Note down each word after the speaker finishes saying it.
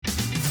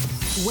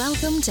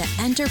Welcome to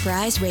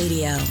Enterprise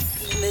Radio,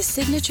 the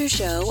signature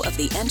show of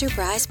the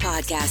Enterprise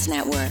Podcast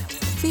Network,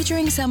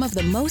 featuring some of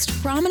the most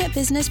prominent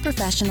business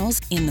professionals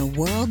in the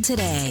world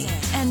today.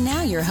 And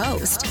now your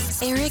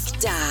host, Eric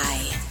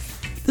Dye.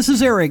 This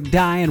is Eric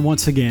Dye, and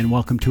once again,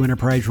 welcome to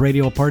Enterprise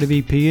Radio, a part of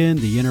EPN,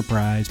 the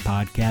Enterprise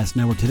Podcast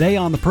Network. Today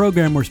on the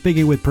program, we're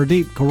speaking with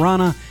Pradeep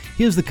Khurana.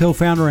 He is the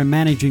co-founder and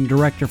managing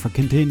director for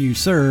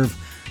ContinuServe,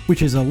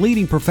 which is a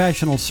leading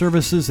professional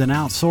services and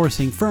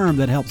outsourcing firm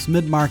that helps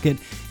mid-market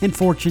and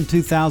Fortune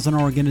 2000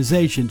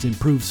 organizations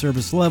improve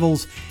service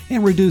levels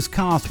and reduce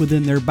costs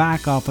within their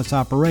back-office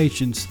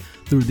operations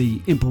through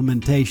the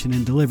implementation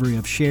and delivery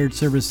of shared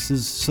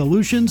services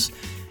solutions.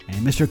 And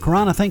Mr.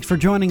 Khurana, thanks for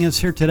joining us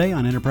here today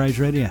on Enterprise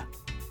Radio.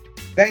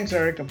 Thanks,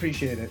 Eric.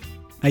 Appreciate it.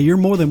 Hey, you're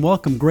more than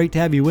welcome. Great to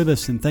have you with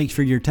us, and thanks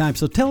for your time.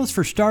 So tell us,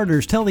 for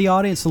starters, tell the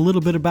audience a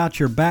little bit about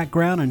your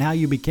background and how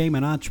you became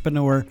an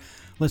entrepreneur.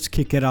 Let's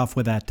kick it off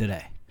with that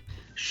today.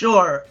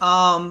 Sure.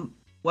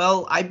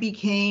 Well, I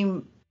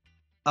became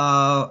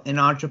an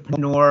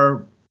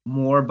entrepreneur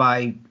more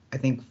by, I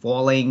think,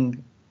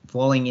 falling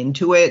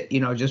into it,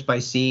 just by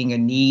seeing a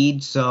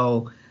need.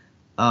 So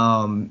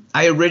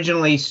I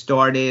originally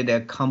started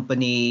a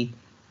company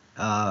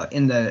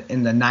in the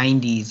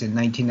 90s, in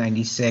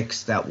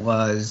 1996, that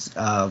was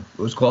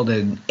called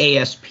an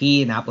ASP,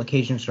 an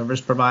application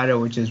service provider,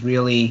 which is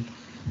really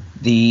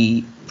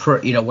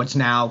what's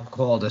now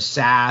called a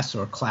SaaS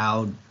or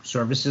cloud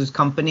services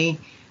company.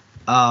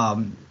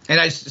 And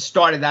I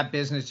started that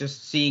business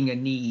just seeing a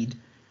need.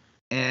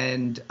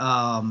 And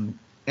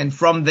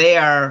from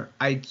there,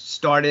 I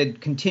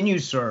started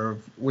ContinuServe,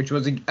 which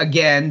was,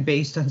 again,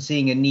 based on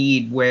seeing a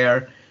need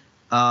where,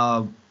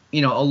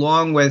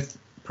 along with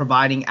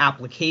providing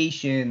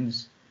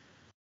applications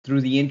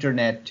through the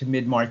internet to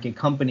mid-market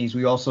companies,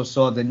 we also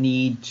saw the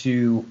need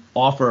to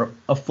offer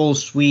a full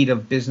suite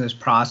of business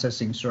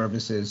processing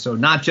services. So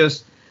not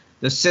just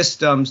the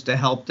systems to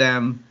help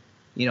them,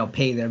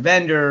 pay their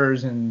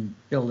vendors and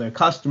bill their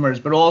customers,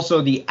 but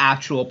also the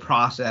actual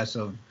process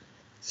of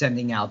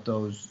sending out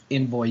those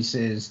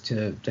invoices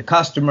to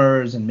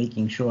customers and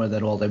making sure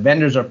that all their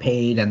vendors are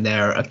paid and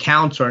their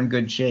accounts are in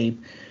good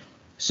shape.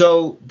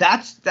 So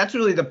that's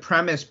really the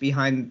premise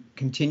behind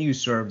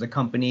ContinuServe, the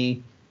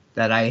company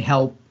that I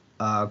help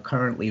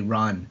currently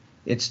run.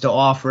 It's to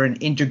offer an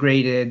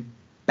integrated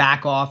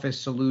back office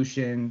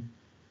solution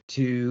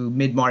to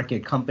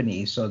mid-market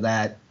companies so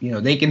that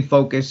they can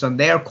focus on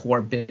their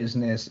core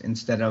business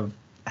instead of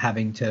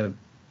having to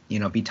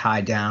be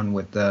tied down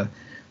with the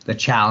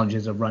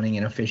challenges of running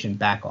an efficient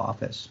back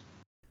office.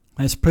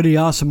 That's pretty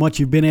awesome what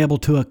you've been able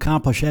to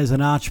accomplish as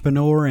an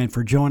entrepreneur, and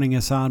for joining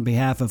us on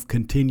behalf of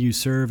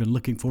ContinuServe, and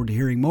looking forward to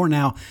hearing more.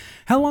 Now,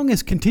 how long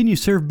has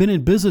ContinuServe been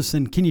in business,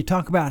 and can you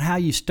talk about how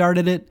you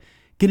started it,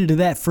 get into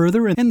that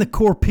further, and the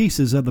core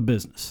pieces of the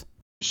business?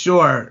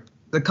 Sure.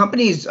 The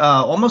company's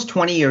almost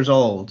 20 years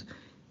old,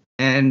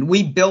 and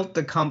we built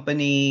the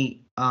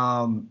company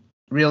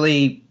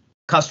really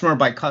customer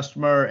by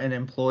customer and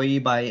employee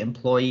by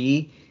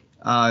employee.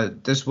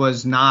 This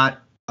was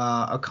not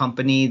a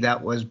company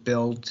that was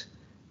built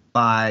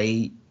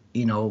by,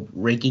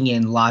 raking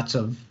in lots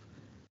of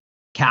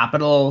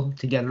capital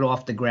to get it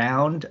off the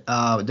ground.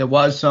 There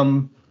was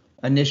some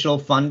initial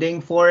funding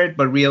for it,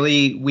 but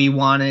really we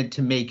wanted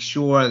to make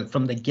sure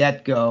from the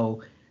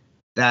get-go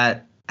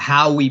that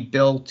how we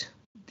built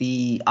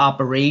the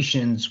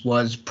operations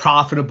was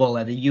profitable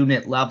at a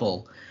unit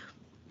level.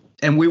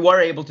 And we were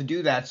able to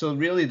do that. So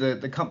really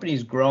the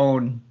company's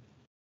grown,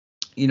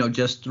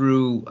 just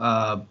through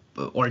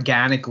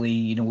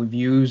organically. We've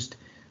used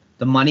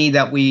the money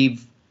that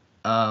we've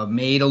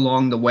made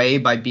along the way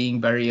by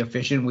being very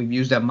efficient. We've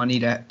used that money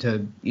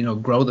to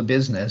grow the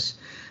business.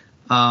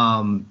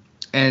 And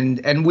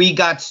we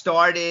got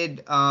started,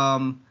 as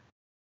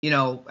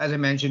I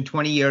mentioned,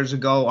 20 years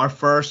ago. Our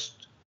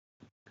first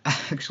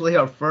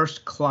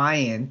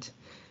client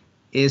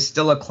is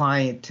still a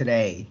client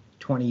today,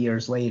 20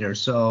 years later.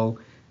 So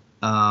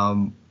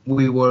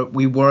we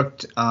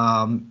worked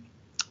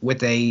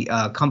with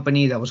a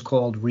company that was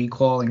called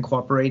Recall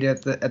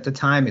Incorporated at the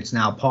time. It's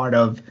now part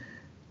of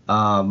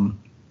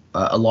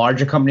a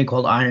larger company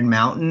called Iron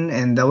Mountain,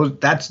 and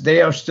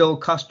they are still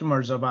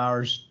customers of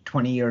ours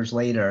 20 years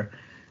later.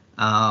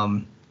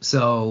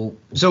 So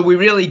we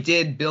really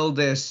did build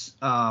this,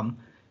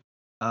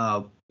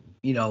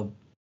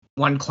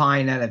 one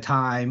client at a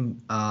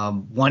time,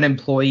 one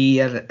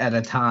employee at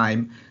a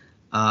time,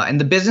 and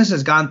the business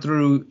has gone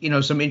through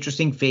some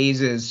interesting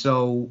phases.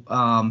 So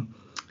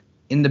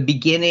in the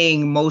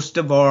beginning, most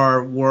of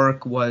our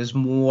work was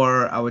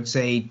more, I would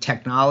say,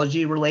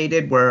 technology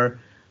related, where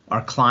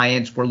our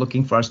clients were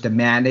looking for us to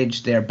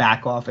manage their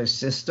back office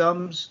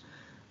systems.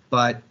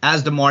 But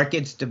as the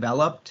markets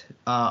developed,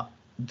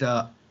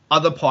 the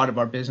other part of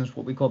our business,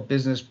 what we call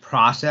business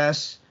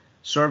process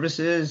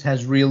services,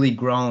 has really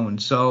grown.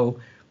 So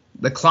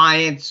the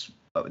clients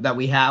that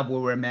we have where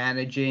we're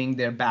managing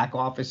their back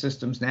office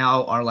systems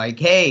now are like,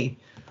 hey,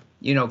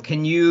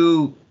 can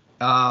you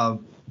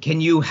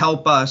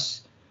help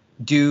us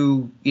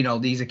do,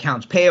 these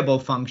accounts payable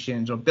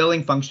functions or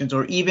billing functions,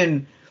 or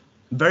even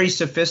very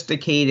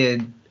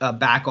sophisticated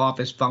back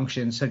office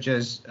functions such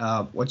as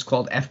what's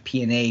called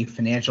FP&A,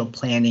 financial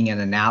planning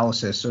and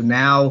analysis. So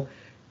now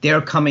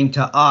they're coming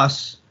to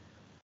us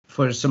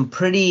for some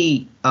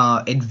pretty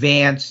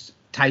advanced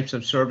types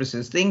of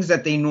services, things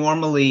that they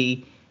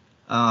normally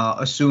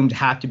assumed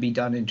had to be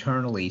done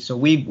internally. So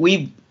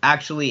we've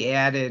actually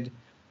added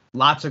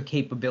lots of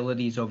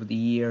capabilities over the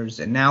years,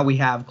 and now we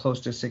have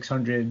close to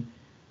 600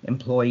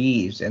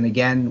 employees. And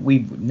again,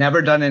 we've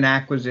never done an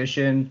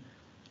acquisition.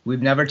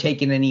 We've never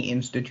taken any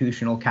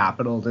institutional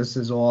capital. This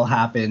has all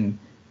happened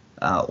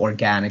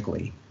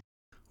organically.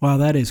 Wow,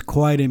 that is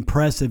quite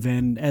impressive.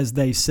 And as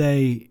they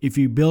say, if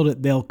you build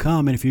it, they'll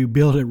come. And if you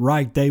build it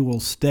right, they will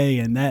stay.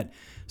 And that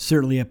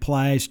certainly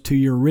applies to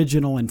your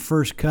original and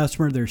first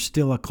customer. They're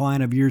still a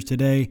client of yours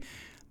today.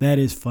 That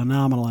is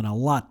phenomenal, and a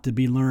lot to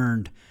be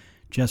learned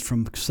just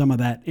from some of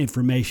that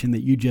information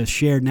that you just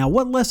shared. Now,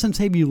 what lessons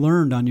have you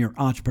learned on your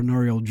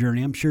entrepreneurial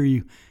journey? I'm sure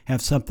you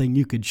have something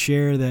you could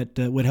share that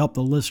would help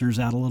the listeners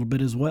out a little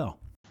bit as well.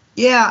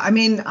 Yeah, I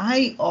mean,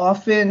 I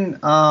often,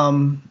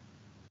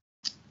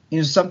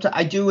 sometimes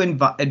I do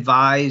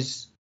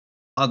advise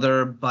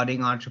other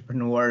budding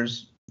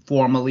entrepreneurs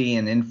formally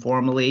and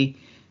informally.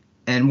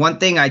 And one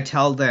thing I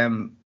tell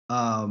them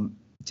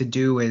to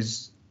do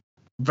is,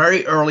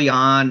 very early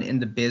on in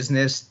the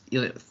business,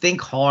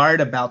 think hard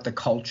about the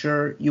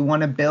culture you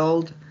want to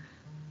build.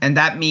 And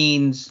that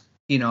means,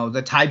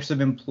 the types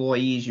of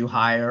employees you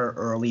hire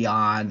early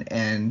on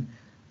and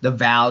the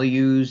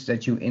values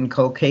that you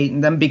inculcate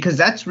in them, because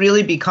that's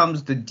really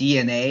becomes the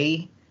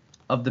DNA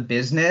of the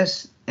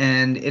business.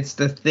 And it's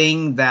the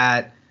thing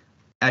that,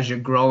 as you're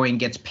growing,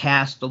 gets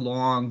passed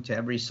along to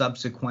every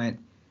subsequent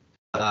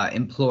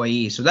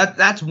employee. So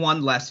that's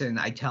one lesson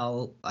I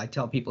tell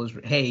people is,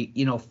 hey,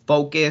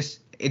 focus.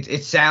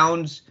 It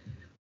sounds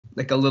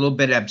like a little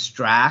bit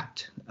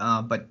abstract,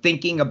 but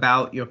thinking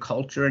about your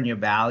culture and your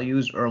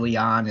values early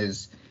on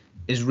is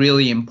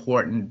really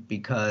important,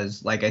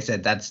 because, like I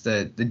said, that's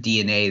the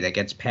DNA that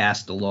gets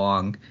passed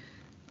along.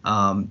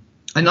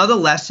 Another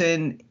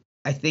lesson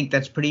I think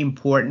that's pretty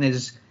important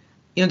is,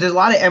 there's a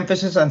lot of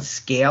emphasis on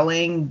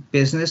scaling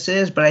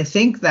businesses, but I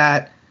think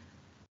that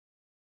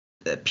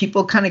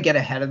people kind of get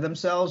ahead of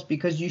themselves,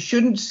 because you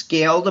shouldn't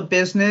scale the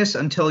business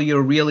until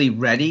you're really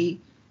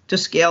ready to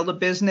scale the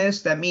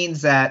business. That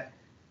means that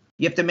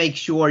you have to make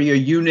sure your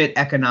unit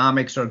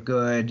economics are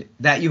good,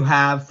 that you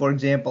have, for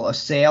example, a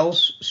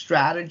sales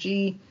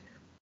strategy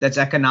that's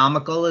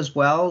economical as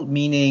well,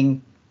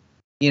 meaning,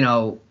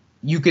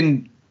 you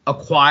can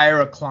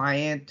acquire a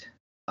client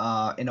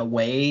in a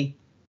way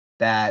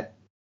that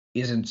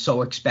isn't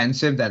so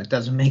expensive that it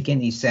doesn't make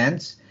any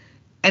sense.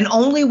 And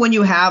only when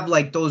you have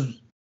like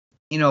those,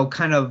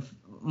 kind of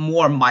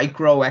more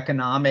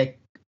microeconomic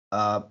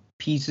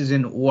pieces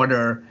in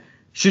order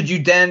should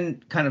you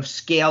then kind of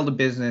scale the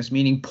business,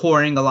 meaning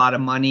pouring a lot of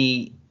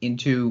money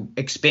into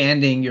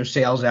expanding your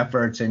sales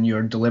efforts and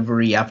your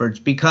delivery efforts.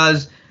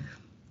 Because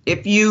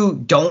if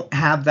you don't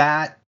have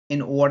that in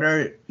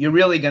order, you're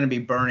really going to be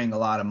burning a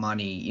lot of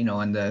money, in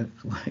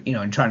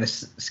trying to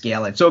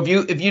scale it. So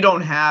if you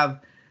don't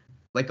have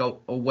like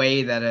a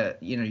way that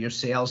your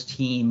sales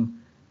team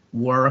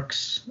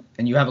works,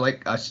 and you have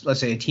like let's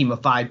say a team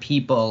of 5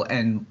 people,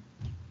 and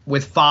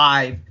with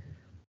 5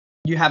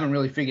 you haven't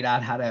really figured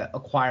out how to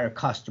acquire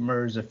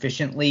customers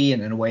efficiently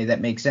and in a way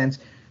that makes sense,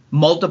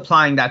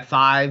 multiplying that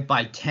 5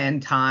 by 10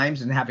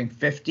 times and having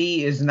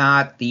 50 is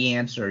not the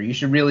answer. You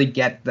should really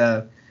get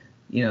the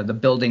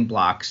building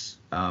blocks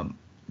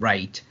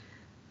right.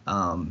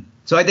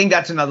 So I think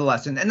that's another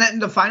lesson. And then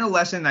the final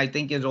lesson I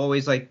think is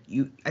always I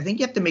think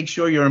you have to make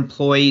sure your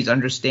employees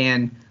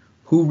understand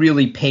who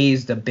really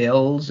pays the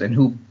bills and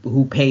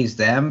who pays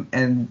them.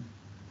 And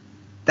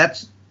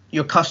that's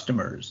your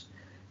customers.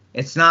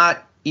 It's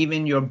not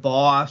even your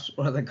boss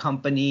or the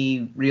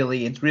company,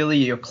 really. It's really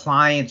your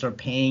clients are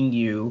paying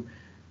you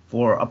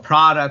for a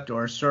product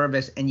or a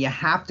service, and you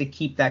have to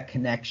keep that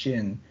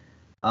connection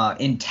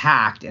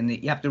intact. And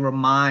you have to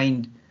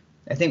remind,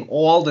 I think,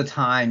 all the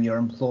time your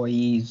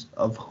employees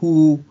of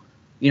who,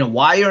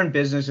 why you're in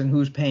business and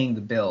who's paying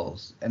the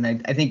bills. And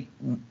I think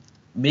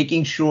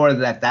making sure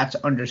that that's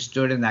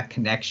understood and that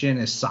connection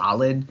is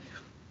solid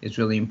is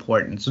really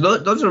important. So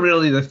those are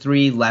really the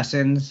 3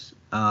 lessons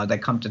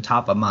that come to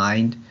top of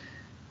mind.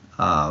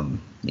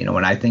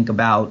 When I think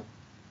about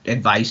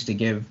advice to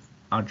give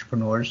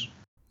entrepreneurs.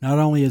 Not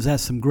only is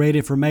that some great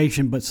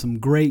information, but some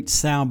great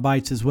sound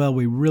bites as well.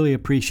 We really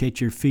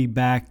appreciate your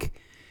feedback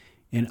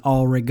in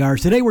all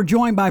regards. Today we're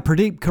joined by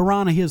Pradeep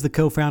Khurana. He is the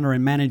co-founder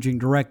and managing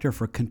director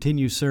for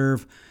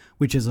ContinuServe,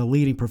 which is a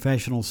leading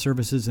professional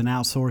services and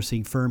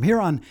outsourcing firm here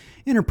on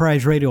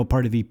Enterprise Radio,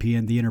 part of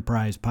EPN, the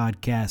Enterprise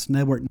Podcast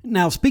Network.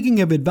 Now,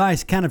 speaking of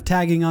advice, kind of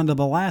tagging onto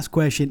the last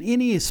question,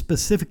 any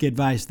specific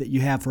advice that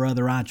you have for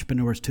other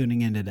entrepreneurs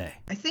tuning in today?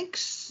 I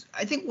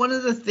think one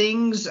of the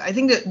things, I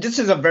think that this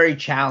is a very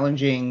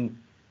challenging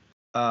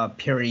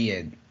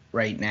period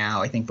right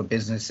now, I think, for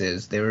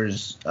businesses.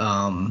 There's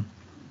a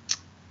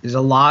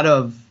lot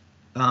of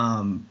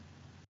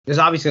there's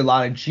obviously a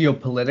lot of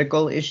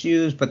geopolitical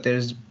issues, but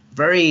there's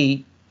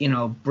very,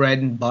 bread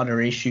and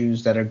butter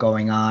issues that are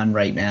going on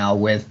right now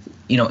with,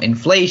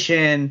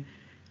 inflation,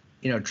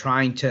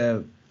 trying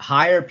to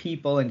hire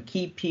people and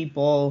keep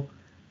people,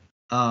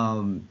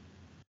 the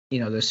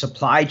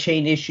supply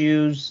chain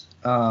issues,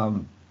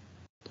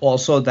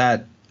 also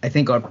that I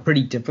think are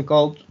pretty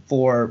difficult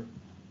for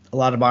a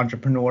lot of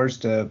entrepreneurs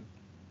to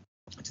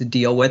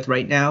deal with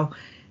right now.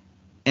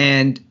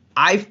 And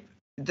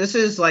this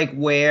is like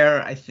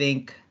where I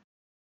think,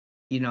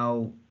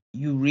 you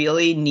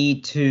really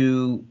need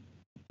to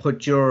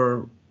put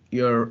your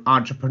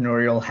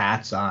entrepreneurial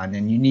hats on,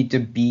 and you need to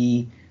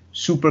be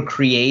super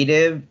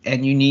creative,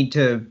 and you need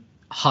to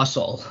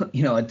hustle,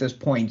 at this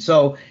point.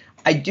 So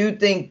I do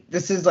think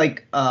this is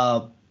like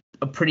a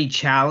pretty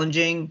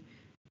challenging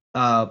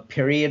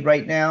period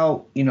right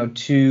now,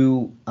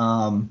 to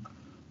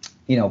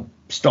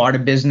start a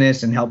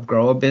business and help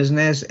grow a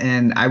business.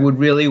 And I would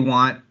really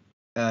want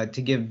to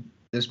give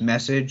this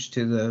message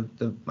to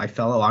my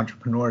fellow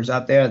entrepreneurs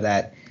out there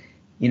that,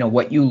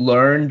 what you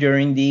learn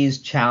during these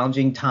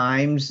challenging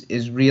times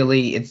is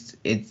really,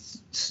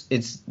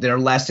 there are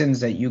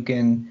lessons that you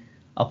can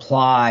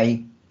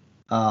apply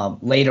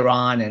later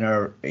on, and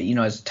are,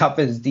 as tough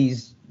as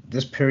this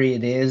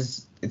period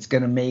is, it's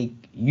going to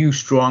make you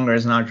stronger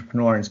as an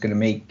entrepreneur, and it's going to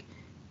make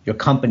your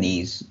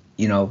companies,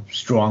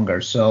 stronger.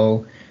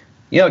 So,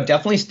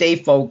 definitely stay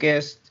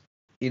focused,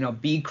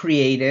 be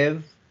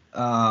creative,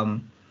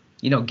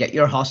 get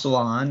your hustle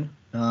on,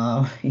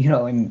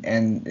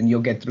 and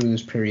you'll get through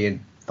this period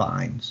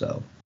fine.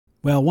 So.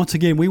 Well, once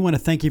again, we want to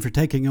thank you for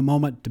taking a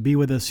moment to be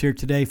with us here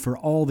today, for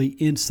all the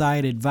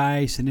insight,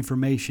 advice, and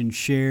information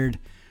shared.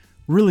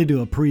 Really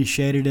do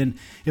appreciate it. And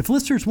if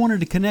listeners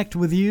wanted to connect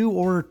with you,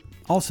 or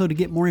also to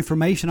get more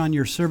information on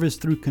your service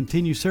through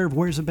ContinueServe,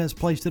 where's the best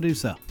place to do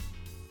so?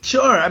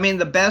 Sure. I mean,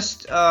 the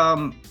best,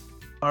 our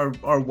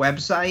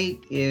website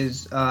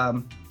is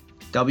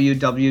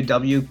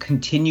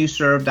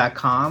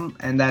www.continueserve.com,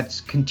 and that's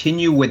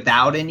continue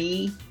without an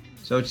E.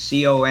 So it's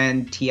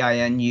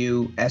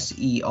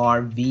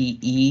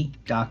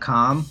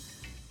CONTINUSERVE.com.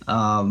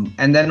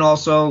 And then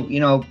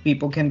also,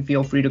 people can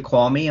feel free to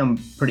call me. I'm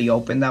pretty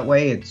open that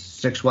way. It's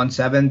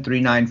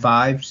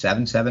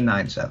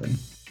 617-395-7797.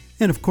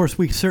 And of course,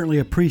 we certainly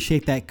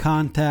appreciate that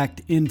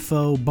contact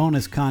info,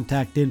 bonus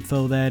contact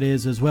info that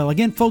is as well.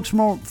 Again, folks,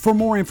 for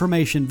more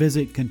information,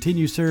 visit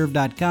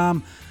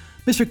continueserve.com.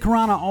 Mr.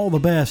 Khurana, all the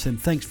best,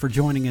 and thanks for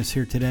joining us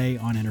here today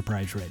on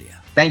Enterprise Radio.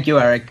 Thank you,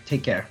 Eric.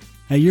 Take care.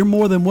 Hey, you're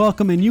more than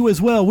welcome, and you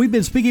as well. We've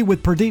been speaking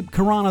with Pradeep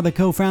Khurana, the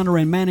co-founder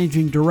and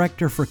managing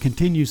director for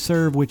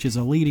ContinueServe, which is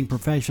a leading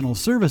professional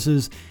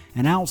services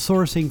and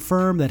outsourcing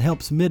firm that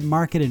helps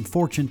mid-market and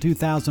Fortune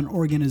 2000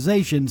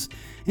 organizations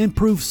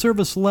improve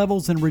service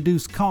levels and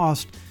reduce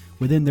cost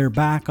within their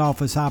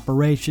back-office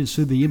operations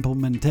through the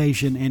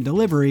implementation and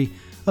delivery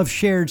of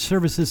shared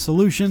services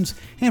solutions.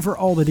 And for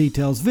all the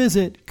details,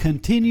 visit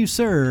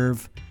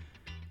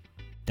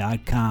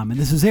ContinueServe.com. And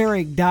this is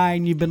Eric Dye,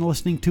 and you've been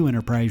listening to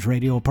Enterprise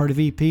Radio, a part of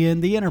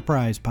EPN, the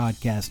Enterprise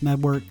Podcast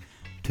Network.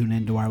 Tune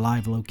into our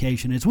live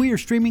location as we are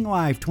streaming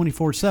live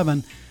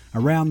 24/7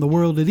 around the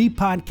world at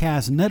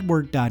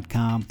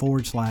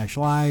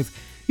epodcastnetwork.com/live.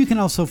 You can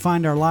also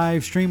find our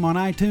live stream on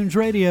iTunes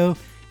Radio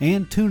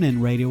and TuneIn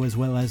Radio, as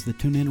well as the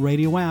TuneIn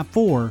Radio app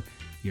for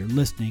your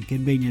listening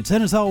convenience.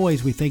 And as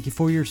always, we thank you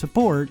for your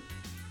support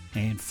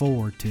and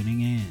for tuning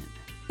in.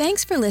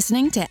 Thanks for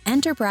listening to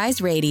Enterprise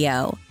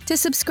Radio. To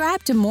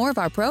subscribe to more of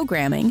our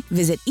programming,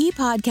 visit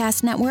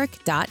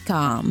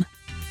epodcastnetwork.com.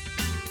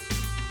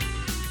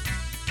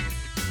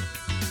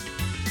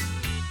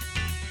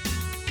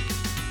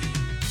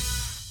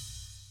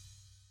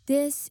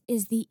 This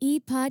is the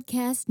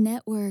ePodcast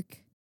Network.